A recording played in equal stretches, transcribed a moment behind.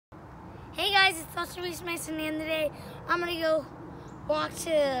guys, it's also Reese Mason, and today I'm gonna go walk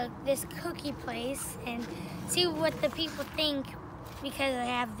to this cookie place and see what the people think because I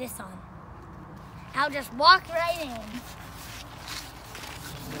have this on. I'll just walk right in.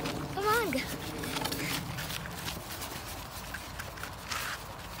 Come on, guys.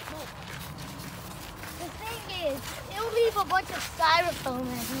 The thing is, it'll leave a bunch of styrofoam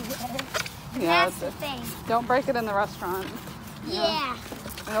everywhere. Yeah, that's the thing. Don't break it in the restaurant. Yeah.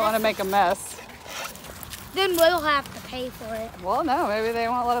 I don't want to make a mess. Then we'll have to pay for it. Well, no, maybe they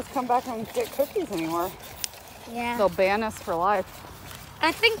won't let us come back and get cookies anymore. Yeah. They'll ban us for life.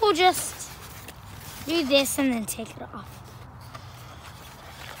 I think we'll just do this and then take it off.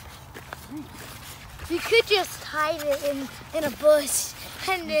 You could just hide it in a bush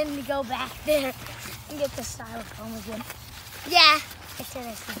and then go back there and get the styrofoam again. Yeah, I said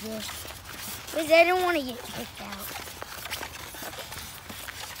I should do it. Because I don't want to get kicked out.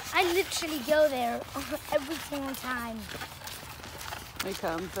 I literally go there every single time. He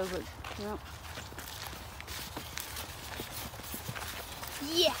comes, does it? Yep.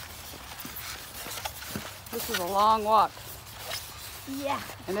 Yeah. This is a long walk. Yeah.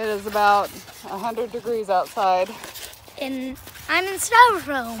 And it is about 100 degrees outside. And I'm in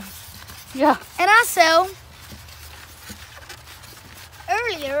Styrofoam. Yeah. And also,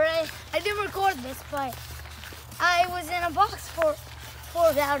 earlier, I didn't record this, but I was in a box for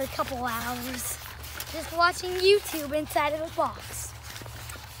about a couple hours, just watching YouTube inside of a box.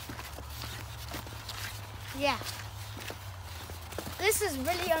 Yeah. This is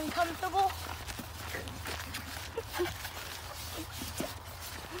really uncomfortable.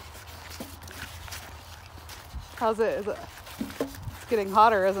 How's it? Is it? It's getting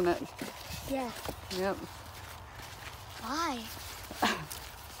hotter, isn't it? Yeah. Yep. Why?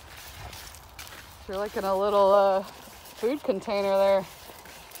 You're like in a little food container there,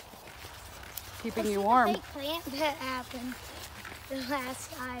 keeping you warm. The fake plant that happened the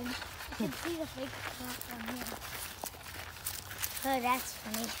last time. You can see the fake plant on here. Oh, that's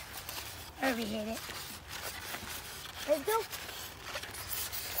funny. I already hit it. Let's go.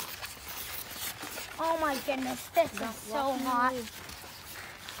 Oh my goodness, this is so hot.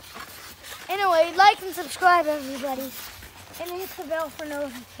 Anyway, like and subscribe, everybody. And hit the bell for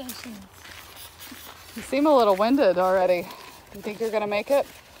notifications. You seem a little winded already. You think you're gonna make it?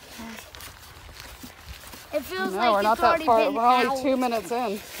 It feels No, like we're not it's that already far. been We're only hours. 2 minutes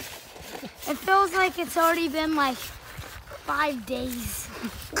in. It feels like it's already been like 5 days.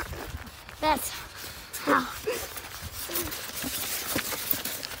 That's how.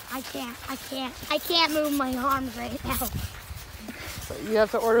 I can't move my arms right now. So you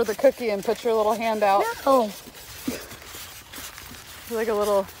have to order the cookie and put your little hand out. No. Like a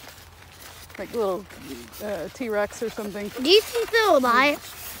little, T-Rex or something. Do you think they'll allow?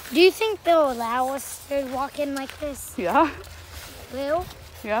 Do you think they'll allow us to walk in like this? Yeah. Will?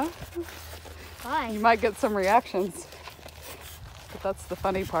 Yeah. Why? You might get some reactions, but that's the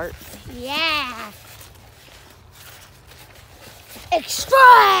funny part. Yeah.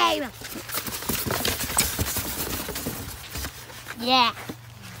 Extreme! Yeah.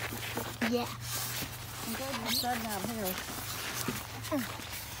 Yeah. I'm glad you said down here.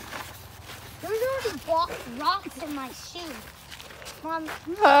 There's already rocks in my shoe. Mom,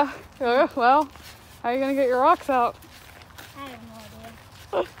 Well, how are you gonna get your rocks out? I have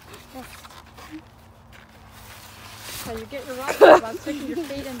no idea. How you get your rocks out by sticking your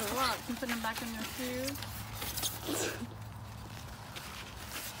feet in the rocks and putting them back in your shoes.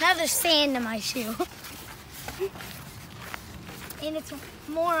 Now there's sand in my shoe. And it's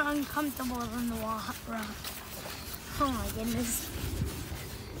more uncomfortable than the rock. Oh my goodness.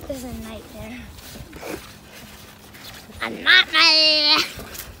 This is a nightmare. A nightmare!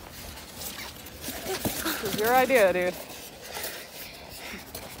 This is your idea, dude.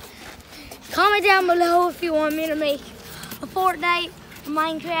 Comment down below if you want me to make a Fortnite, a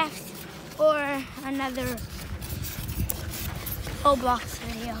Minecraft, or another Roblox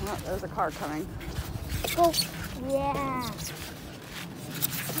video. Oh, there's a car coming. Oh, yeah.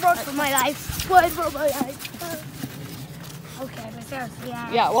 Run for my life. Run for my life. Okay, but seriously,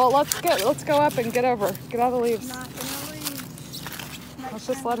 yeah. Yeah. Well, let's go up and get over. Get out of the leaves. Not gonna leave. Let's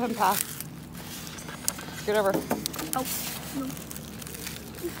just let him pass. Get over. Oh.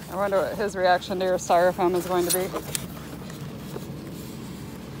 I wonder what his reaction to your styrofoam is going to be.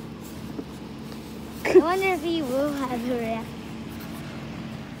 I wonder if he will have a reaction.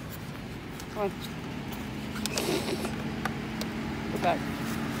 Come on. Get back.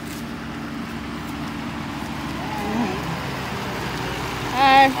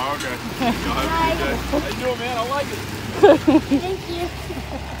 Hi. Oh, okay. Y'all have a good day. How you doing, man? I like it. Thank you.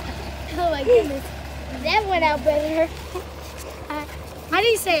 Oh my goodness. That went out better. I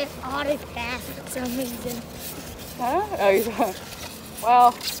didn't say autograph for some reason. Huh? Oh,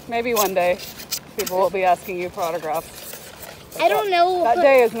 well, maybe one day people will be asking you for autographs. But I don't know. That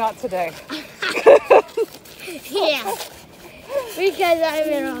day is not today. Yeah. Because I'm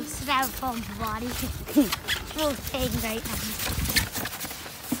in a Styrofoam body. Full thing right now.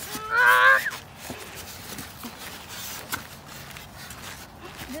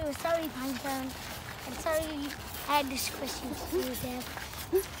 Dude, sorry, Pine Cone. I'm sorry I had to squish you to death.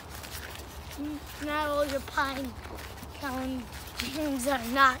 Now all your pine cone dreams are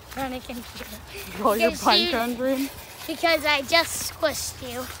not gonna continue. All your pine cone dreams? Because I just squished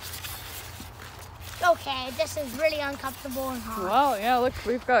you. Okay, this is really uncomfortable and hard. Well, yeah, look,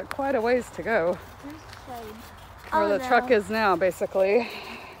 we've got quite a ways to go. Where the truck is now, basically.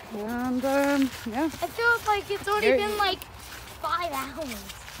 And, yeah. It feels like it's only been like 5 hours.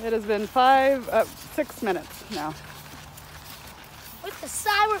 It has been 6 minutes now. With the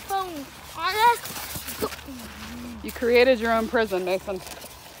Styrofoam on us? You created your own prison, Mason.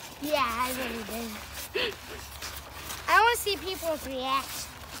 Yeah, I really did. I want to see people's reactions.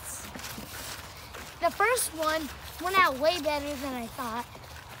 The first one went out way better than I thought.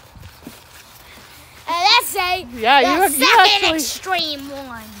 And let's say the second extreme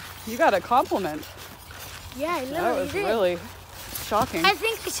one. You got a compliment. Yeah, I literally That was did. really shocking. I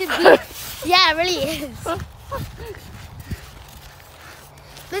think it should be. Yeah, it really is.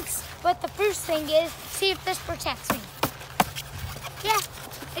 But the first thing is, see if this protects me. Yeah,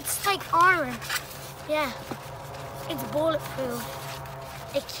 it's like armor. Yeah, it's bulletproof.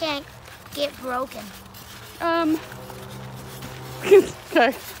 It can't get broken.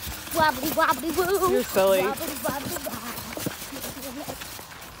 Okay. Wobbly wobbly woo. You're silly. Wobbly wobbly wobbly.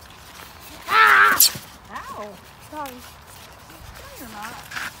 Ah! Ow. Sorry. No, you're not.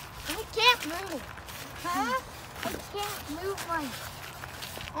 I can't move. Huh? I can't move my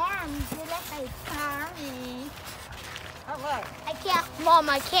arms unless I sorry. Oh, look. I can't, Mom,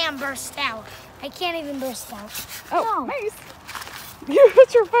 I can't burst out. I can't even burst out. Oh, No. Mace. You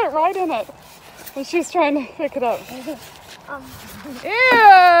put your foot right in it. And she's trying to pick it up.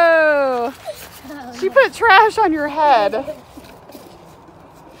 Ew! She put trash on your head.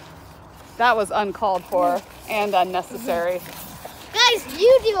 That was uncalled for and unnecessary. Guys,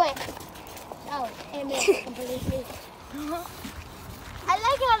 you do it. Oh, I missed completely. I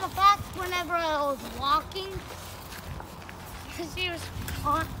like how the fact whenever I was walking,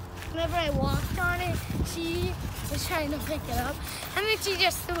 whenever I walked on it, she was trying to pick it up, and then she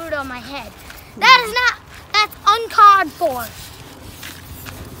just threw it on my head. That's uncalled for.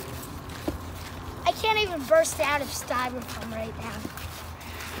 I can't even burst out of Styrofoam right now.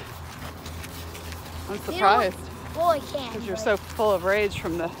 I'm surprised. Well, I can't. Because you're so full of rage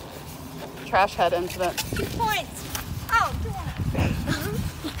from the trash head incident. 2 points. Oh, 2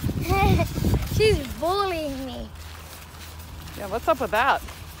 She's bullying me. Yeah, what's up with that?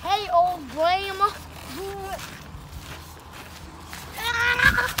 Hey, old grandma.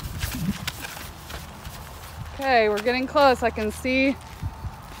 Okay, we're getting close. I can see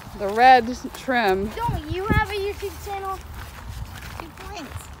the red trim. Don't you have a YouTube channel? 2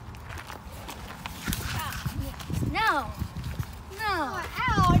 points. No. No. Oh,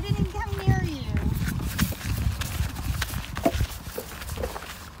 ow, I didn't even come near you.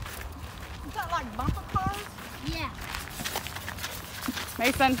 Is that like bumper cars? Yeah.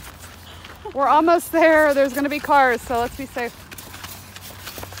 Mason, we're almost there. There's going to be cars, so let's be safe.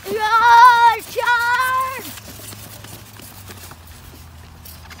 Yeah, charge!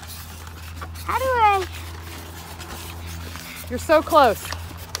 How do I? You're so close.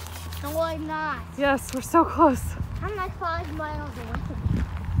 No, I'm not. Yes, we're so close. I'm like 5 miles away.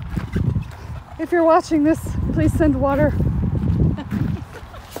 If you're watching this, please send water.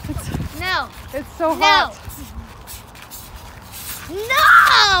 No. It's so hot.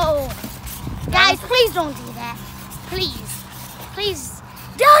 No! Guys, please don't do that. Please. Please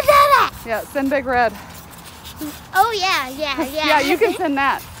don't do that! Yeah, send Big Red. Oh, yeah. Yeah, you can send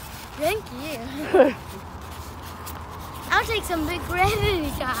that. Thank you. I'll take some Big Red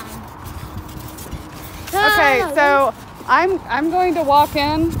anytime. Okay, so I'm going to walk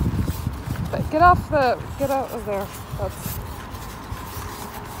in. But get out of there. That's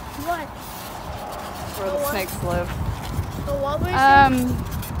What? where the snakes live. The what was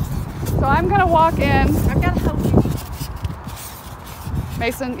So I'm gonna walk in. I've got to help you.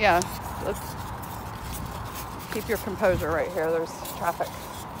 Mason, yeah. Let's keep your composure right here. There's traffic.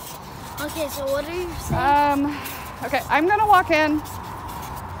 Okay, so what are you saying? Okay, I'm gonna walk in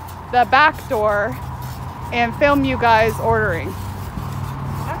the back door and film you guys ordering.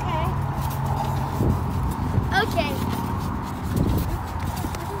 Okay.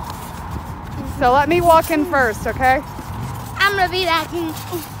 So let me walk in first, okay? I'm gonna be that.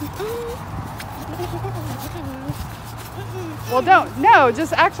 Well, no,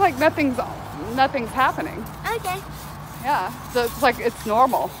 just act like nothing's happening. Okay. Yeah, so it's like it's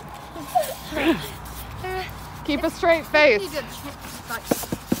normal. Keep a straight face.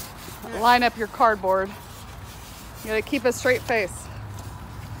 Line up your cardboard. You gotta keep a straight face.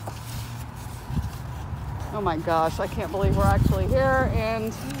 Oh my gosh, I can't believe we're actually here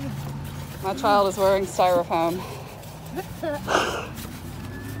and my child is wearing Styrofoam.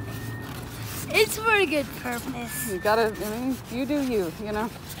 It's for a good purpose. You gotta, I mean, you do you, you know?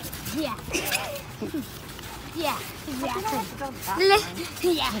 Yeah. Yeah, exactly.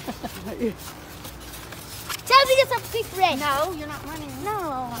 Yeah. Time to get some big red. No, you're not running.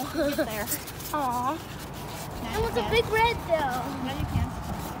 No. Get there. Aw. I want some big red though. No, you can.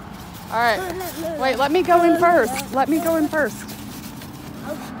 All right, wait, let me go in first. Let me go in first.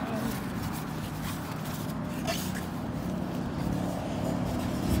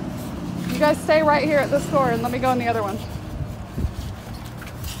 You guys stay right here at the store and let me go in the other one.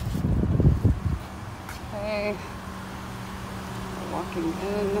 Okay, walking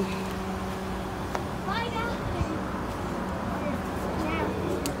in. Bye now.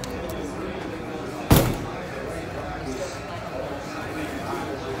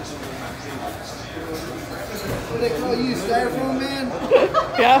 What do they call you, Styrofoam man?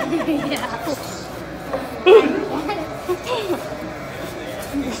 Yeah.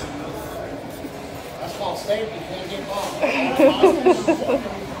 That's called safety. You can't get bought.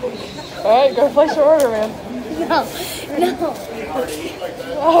 All right, go place your order, man. No.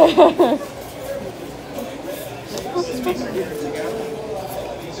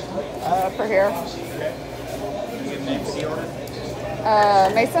 For here.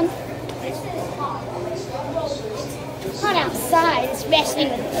 Mason? Hot outside, especially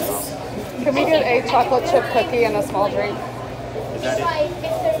with this. Can we get a chocolate chip cookie and a small drink? It's like if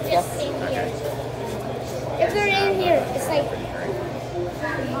they're just in here. If they're in here, it's like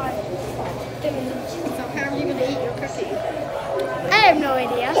hard. So how are you going to eat your cookie? I have no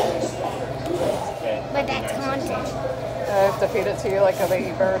idea. But that's content. I have to feed it to you like a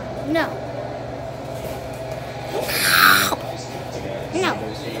baby bird. No. No.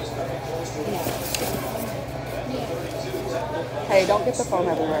 Hey, don't get the foam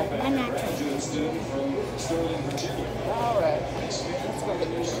everywhere. I'm not trying. All right. Let's go get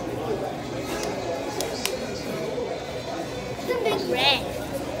your The big red.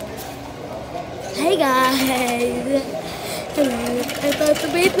 Hey guys. Hello. I thought the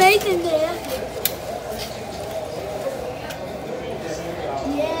big place in there.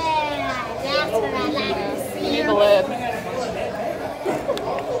 Yeah, that's what I like to see. need the lid.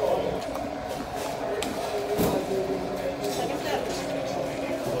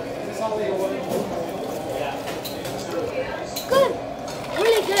 Good.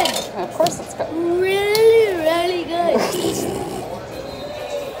 Really good. Of course it's good. Really good.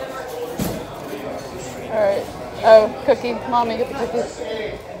 All right. Oh, cookie. Mommy, get the cookies.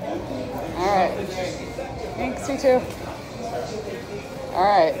 All right. Thanks, you too. All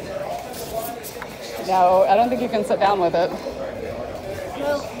right. No, I don't think you can sit down with it.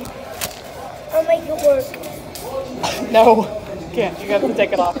 No. I'll make it work. No, you can't. You have to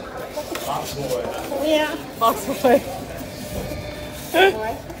take it off. Yeah. Box away.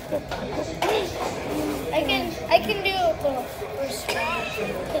 I can do it for first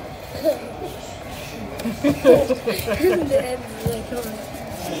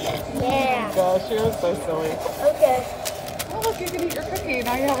Yeah. Gosh, you're so silly. Okay. Oh, look, you can eat your cookie.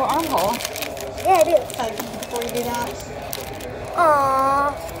 Now you have an armhole. Yeah, I do. Before you do that. Aww.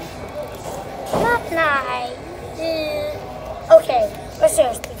 Not nice. Okay, but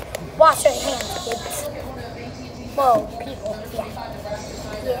seriously, wash your hands, kids. Whoa, people. Yeah.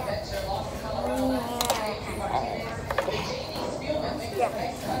 Yeah.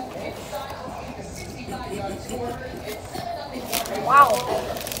 Wow.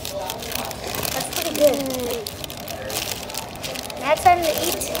 That's pretty good. Now it's time to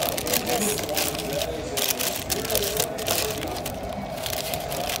eat this.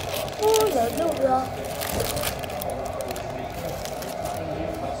 Oh, la, la, la.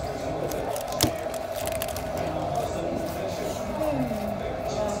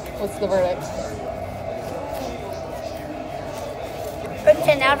 What's the verdict? A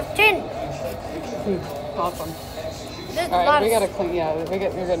 10 out of 10. Awesome. There's a All lot right, we of gotta clean. Yeah, you're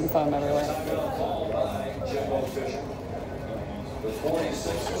getting foam everywhere.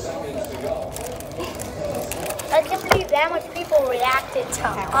 I can't believe that much people reacted to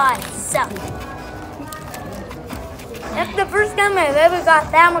us. That's the first time I've ever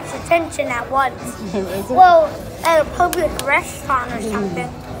got that much attention at once. Is it? Well, at a public restaurant or something.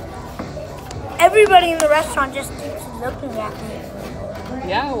 Everybody in the restaurant just keeps looking at me.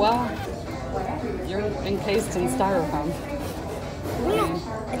 Yeah, well, you're encased in styrofoam.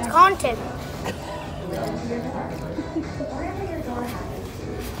 It's haunted.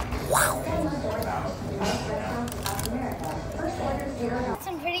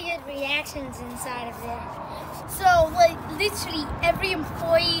 Some pretty good reactions inside of there. So, like, literally every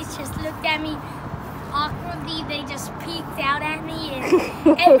employee just looked at me awkwardly. They just peeked out at me,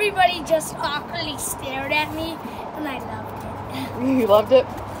 and everybody just awkwardly stared at me, and I loved it. You loved it?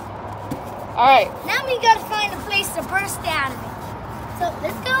 All right. Now we gotta find a place to burst out of it. So,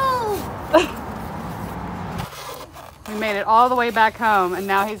 let's go! We made it all the way back home, and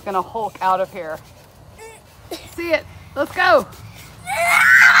now he's gonna Hulk out of here. See it. Let's go.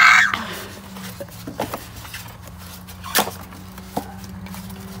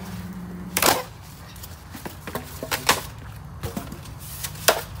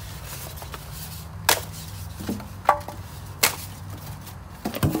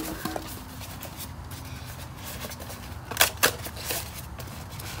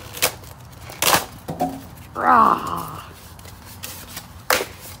 Rah.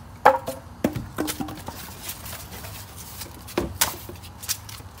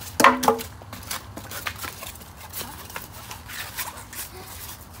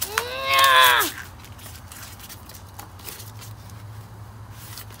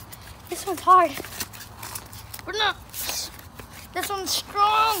 This one's hard. But no, this one's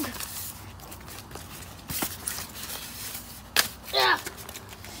strong. Yeah.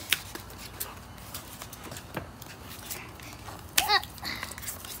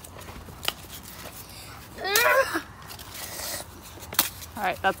 All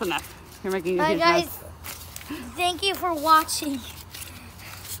right, that's enough. You're making a Bye huge guys. mess. Thank you for watching.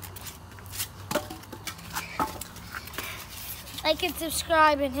 Like and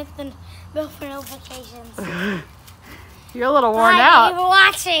subscribe and hit the bell for notifications. You're a little worn Bye, out. thank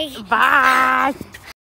you for watching. Bye.